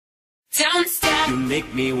Don't stop. You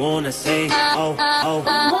make me wanna say, oh, oh,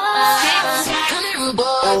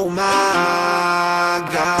 Oh my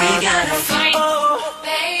God. We gotta fight, Oh,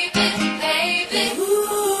 baby, baby.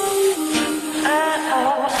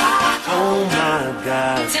 oh my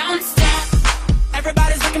God. Don't stop.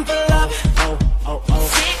 Everybody's looking for love. Oh, oh,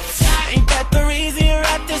 oh. Tick-tock. Ain't that the reason you're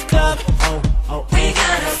at this club? Oh, oh, We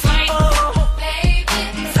gotta fight, oh.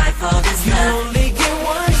 baby. Fight for this You love, only get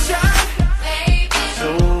one shot. baby. So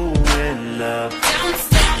in love. Don't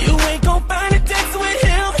stop. You ain't gon' find a text with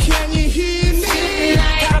him. Can you hear me?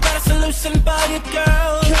 Got a better solution for you,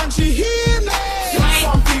 girl. Can't you hear me?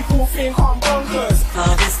 Some people think I'm bonkers,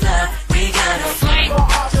 For this love, we gotta fight, but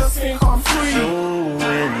I just think I'm free. So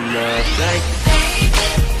in love, like baby,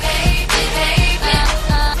 baby, baby.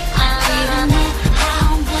 I don't know how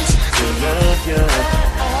much to love you.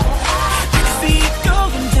 See it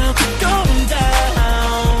going down, going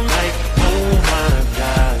down. Like, oh my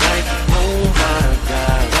God, like, oh my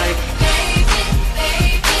God, like. baby,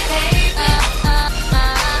 baby, baby.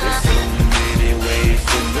 There's so many ways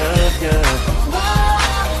to love you.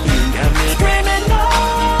 You got me screaming, no.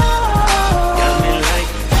 Got me like,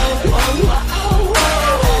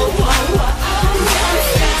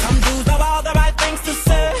 some dudes have all the right things to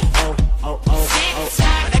say. Oh, oh, oh, oh.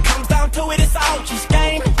 When it comes down to it, it's all just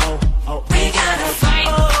game. Oh, oh, We gotta fight,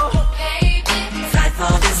 oh. baby. Fight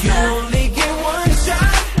for this You love, only get one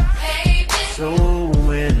shot. baby. So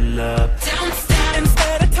in love. Don't stop.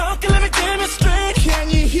 Instead of talking, let me demonstrate. Can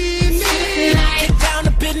you hear me? Get down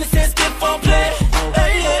to business, let's get for play.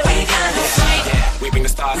 Hey, yeah. We gotta fight, We bring the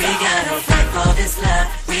stars we out. gotta fight for this love.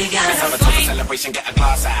 We Let's have gotta a total fight, celebration, get a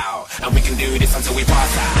glass out. And we can do this until we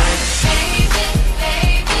pass out. baby,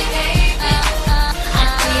 baby, baby. I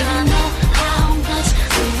don't know how much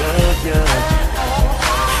To love you.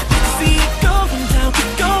 See it going down,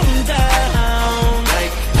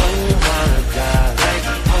 like, oh my God, like,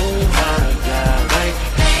 oh my God, like.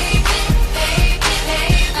 baby, baby,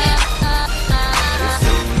 baby. There's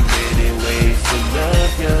so many ways to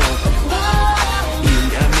love you. You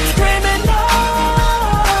got me screaming, no.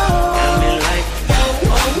 Got me like,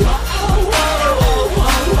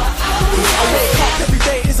 I wake up every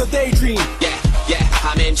day is a daydream. Yeah, yeah,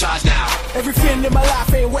 I'm in charge now. Everything in my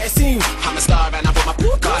life ain't what it seems. I'm a star and I put my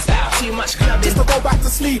podcast out. Too much clubbing, Just to go back to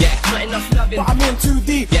sleep, Yeah, not enough loving. but I'm in too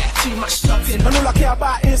deep. yeah. Too much shopping. And all I care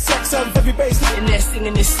about is sex and heavy bass. In there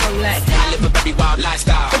singing this song like I live a very wild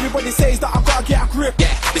lifestyle. Everybody says that I gotta get a grip,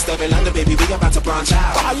 Yeah, this love in London, baby, we about to branch but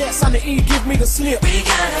out. I let sanity give me the slip. We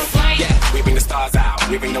gotta fight. Yeah, we bring the stars out.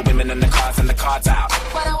 We bring the women and the cars and the cards out.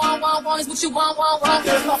 What I want is what you want.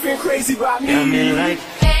 There's nothing crazy about got me me. like,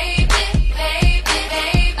 Baby, baby,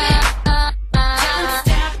 baby. Don't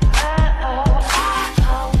stop.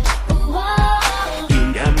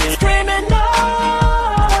 you got me screaming, no.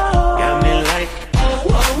 Got me like, Don't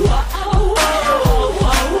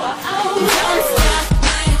stop.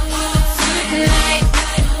 Like,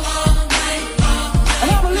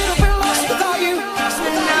 And I'm a little bit lost without you.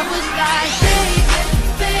 when I was like, baby,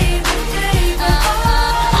 baby, baby.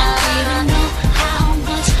 I don't know how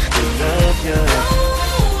much to love you.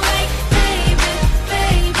 like, baby,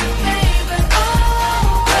 baby, baby.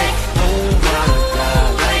 Like, oh my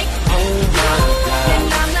God, like, oh my God. And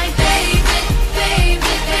I'm like, baby,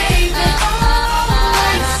 baby, baby.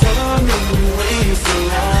 So many ways to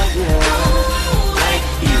love you. Like,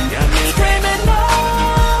 you got me screaming, no.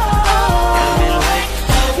 Got me like,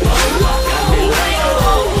 got me like,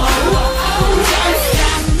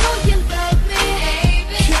 I know you like me,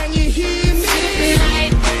 baby. Can you hear me?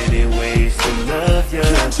 Like, many ways to love you.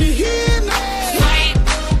 Can't you hear me? right,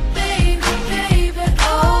 baby, baby.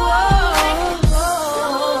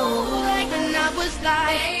 Like when I was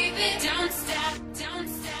like, baby, don't stop, don't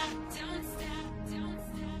stop, don't stop, don't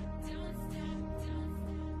stop, don't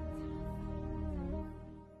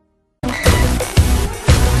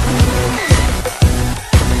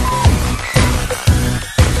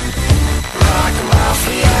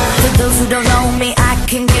For those who don't know me, I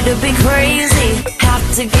can get a bit crazy. Have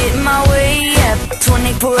to get my way up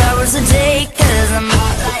 24 hours a day, cause I'm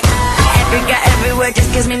hot like that. Every guy everywhere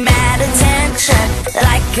just gives me mad attention,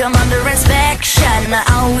 like I'm under inspection. I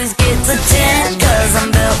always get to 10, cause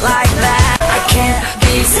I'm built like that. I can't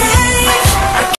be safe.